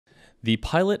The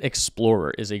Pilot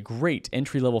Explorer is a great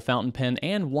entry-level fountain pen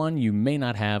and one you may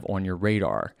not have on your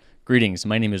radar. Greetings,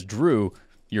 my name is Drew,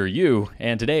 you're you,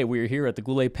 and today we are here at the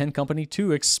Goulet Pen Company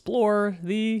to explore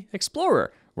the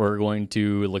Explorer. We're going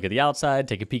to look at the outside,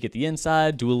 take a peek at the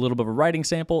inside, do a little bit of a writing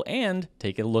sample, and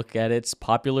take a look at its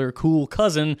popular, cool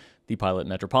cousin, the Pilot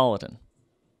Metropolitan.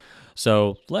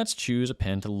 So let's choose a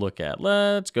pen to look at.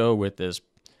 Let's go with this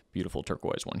beautiful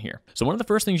turquoise one here. So one of the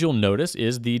first things you'll notice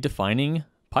is the defining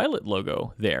Pilot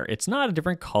logo there. It's not a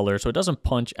different color, so it doesn't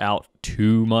punch out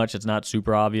too much. It's not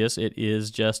super obvious. It is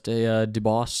just a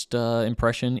debossed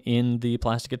impression in the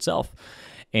plastic itself.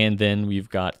 And then we've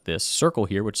got this circle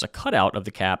here, which is a cutout of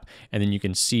the cap. And then you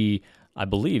can see, I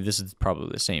believe this is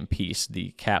probably the same piece.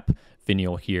 The cap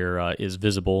finial here is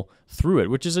visible through it,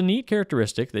 which is a neat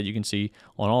characteristic that you can see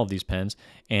on all of these pens.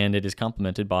 And it is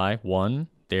complemented by one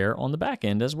there on the back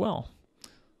end as well.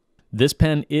 This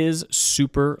pen is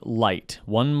super light.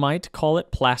 One might call it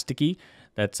plasticky.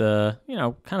 That's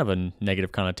kind of a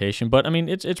negative connotation, but I mean,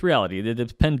 it's reality.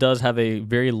 The pen does have a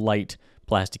very light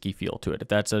plasticky feel to it. If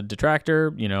that's a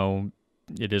detractor,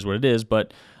 it is what it is,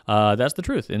 but that's the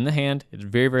truth. In the hand, it's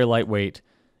very, very lightweight,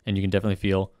 and you can definitely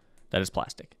feel that it's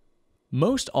plastic.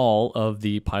 Most all of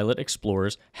the Pilot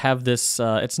Explorers have this,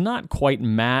 it's not quite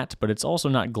matte, but it's also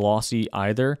not glossy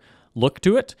either, look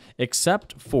to it,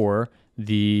 except for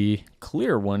the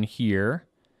clear one here,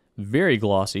 very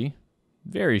glossy,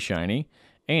 very shiny,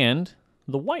 and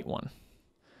the white one.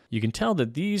 You can tell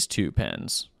that these two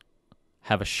pens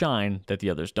have a shine that the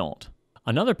others don't.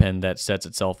 Another pen that sets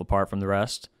itself apart from the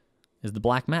rest is the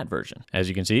black matte version. As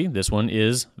you can see, this one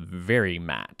is very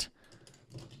matte,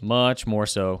 much more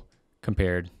so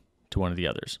compared to one of the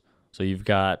others. So you've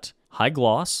got high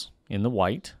gloss in the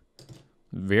white,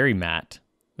 very matte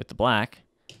with the black,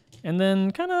 and then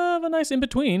kind of a nice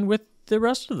in-between with the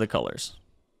rest of the colors.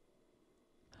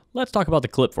 Let's talk about the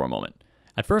clip for a moment.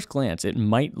 At first glance, it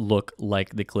might look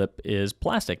like the clip is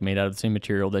plastic, made out of the same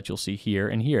material that you'll see here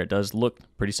and here. It does look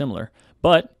pretty similar,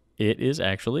 but it is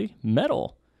actually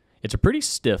metal. It's a pretty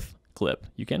stiff clip.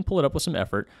 You can pull it up with some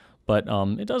effort, but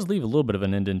it does leave a little bit of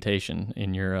an indentation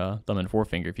in your thumb and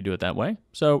forefinger if you do it that way.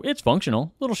 So it's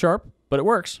functional, a little sharp, but it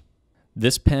works.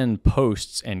 This pen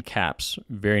posts and caps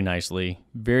very nicely,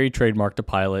 very trademark to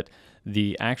Pilot.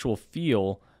 The actual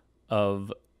feel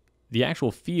of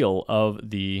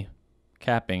the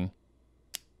capping,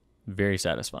 very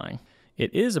satisfying.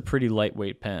 It is a pretty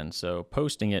lightweight pen, so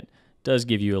posting it does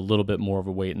give you a little bit more of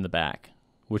a weight in the back,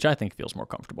 which I think feels more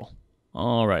comfortable.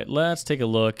 All right, let's take a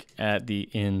look at the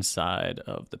inside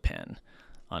of the pen.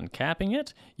 Uncapping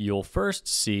it, you'll first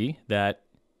see that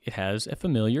it has a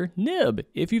familiar nib.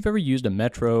 If you've ever used a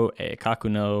Metro, a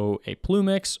Kakuno, a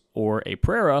Plumix, or a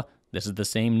Prera, this is the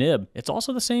same nib. It's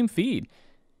also the same feed.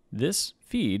 This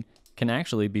feed can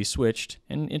actually be switched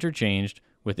and interchanged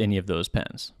with any of those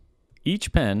pens.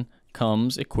 Each pen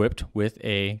comes equipped with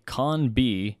a Con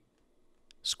B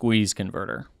squeeze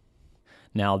converter.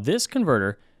 Now this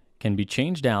converter can be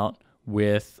changed out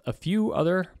with a few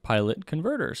other Pilot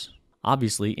converters.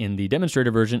 Obviously, in the demonstrator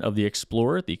version of the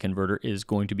Explorer, the converter is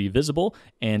going to be visible,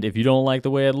 and if you don't like the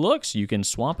way it looks, you can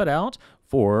swap it out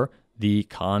for the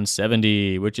Con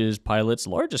 70, which is Pilot's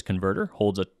largest converter,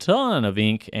 holds a ton of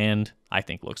ink, and I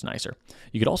think looks nicer.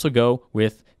 You could also go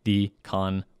with the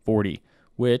Con 40,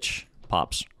 which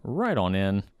pops right on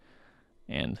in,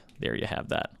 and there you have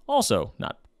that. Also,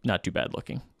 not too bad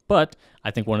looking. But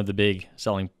I think one of the big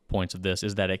selling points of this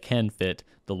is that it can fit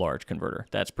the large converter.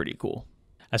 That's pretty cool.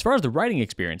 As far as the writing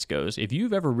experience goes, if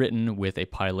you've ever written with a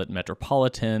Pilot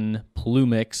Metropolitan,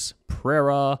 Plumix,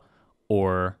 Prera,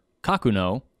 or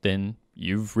Kakuno, then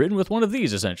you've written with one of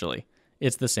these essentially.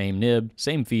 It's the same nib,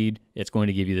 same feed, it's going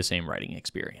to give you the same writing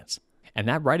experience. And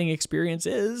that writing experience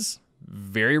is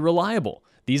very reliable.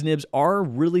 These nibs are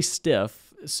really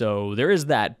stiff, so there is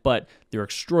that, but they're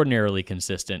extraordinarily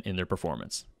consistent in their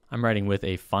performance. I'm writing with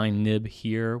a fine nib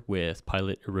here with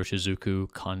Pilot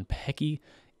Iroshizuku Konpeki,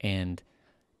 and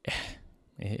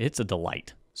it's a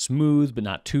delight. Smooth, but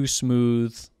not too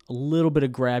smooth. A little bit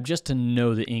of grab just to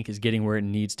know the ink is getting where it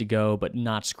needs to go, but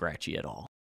not scratchy at all.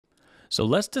 So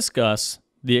let's discuss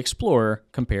the Explorer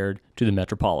compared to the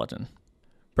Metropolitan.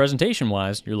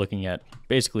 Presentation-wise, you're looking at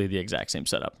basically the exact same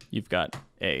setup. You've got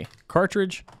a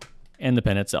cartridge and the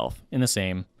pen itself in the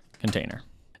same container.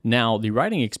 Now, the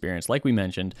writing experience, like we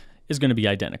mentioned, is going to be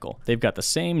identical. They've got the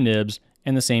same nibs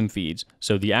and the same feeds,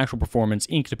 so the actual performance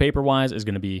ink to paper wise is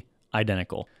going to be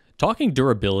identical. Talking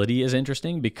durability is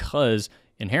interesting because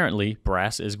inherently,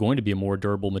 brass is going to be a more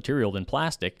durable material than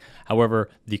plastic. However,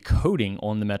 the coating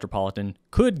on the Metropolitan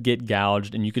could get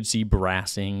gouged and you could see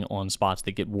brassing on spots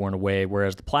that get worn away,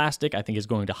 whereas the plastic, I think, is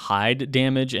going to hide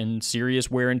damage and serious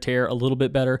wear and tear a little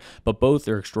bit better, but both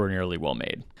are extraordinarily well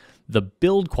made. The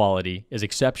build quality is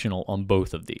exceptional on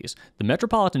both of these. The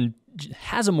Metropolitan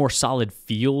has a more solid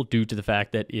feel due to the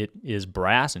fact that it is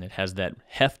brass and it has that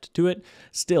heft to it.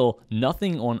 Still,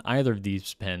 nothing on either of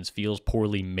these pens feels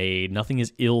poorly made. Nothing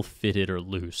is ill-fitted or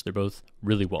loose. They're both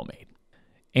really well made.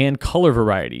 And color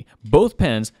variety. Both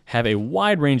pens have a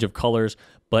wide range of colors,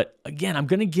 but again, I'm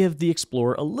going to give the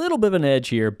Explorer a little bit of an edge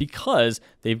here because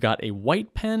they've got a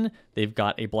white pen, they've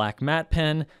got a black matte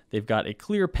pen, they've got a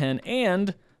clear pen,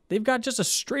 and they've got just a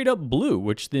straight up blue,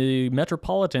 which the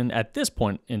Metropolitan at this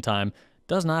point in time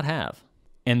does not have.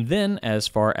 And then as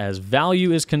far as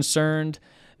value is concerned,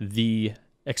 the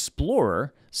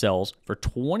Explorer sells for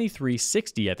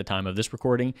 $23.60 at the time of this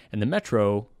recording, and the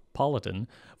Metropolitan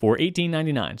for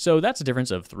 $18.99. So that's a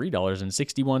difference of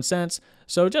 $3.61.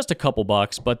 So just a couple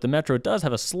bucks, but the Metro does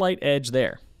have a slight edge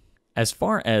there. As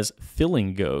far as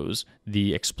filling goes,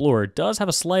 the Explorer does have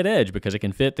a slight edge because it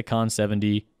can fit the Con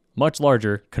 70 much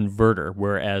larger converter,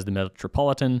 whereas the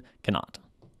Metropolitan cannot.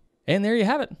 And there you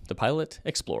have it, the Pilot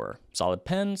Explorer. Solid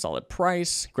pen, solid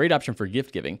price, great option for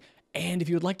gift giving. And if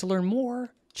you would like to learn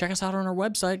more, check us out on our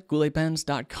website,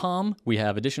 gouletpens.com. We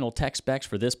have additional tech specs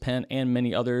for this pen and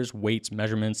many others, weights,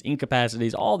 measurements, ink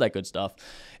capacities, all that good stuff.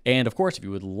 And of course, if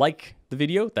you would like the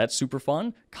video, that's super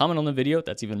fun. Comment on the video,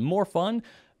 that's even more fun.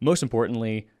 Most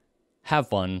importantly, have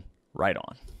fun, write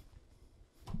on.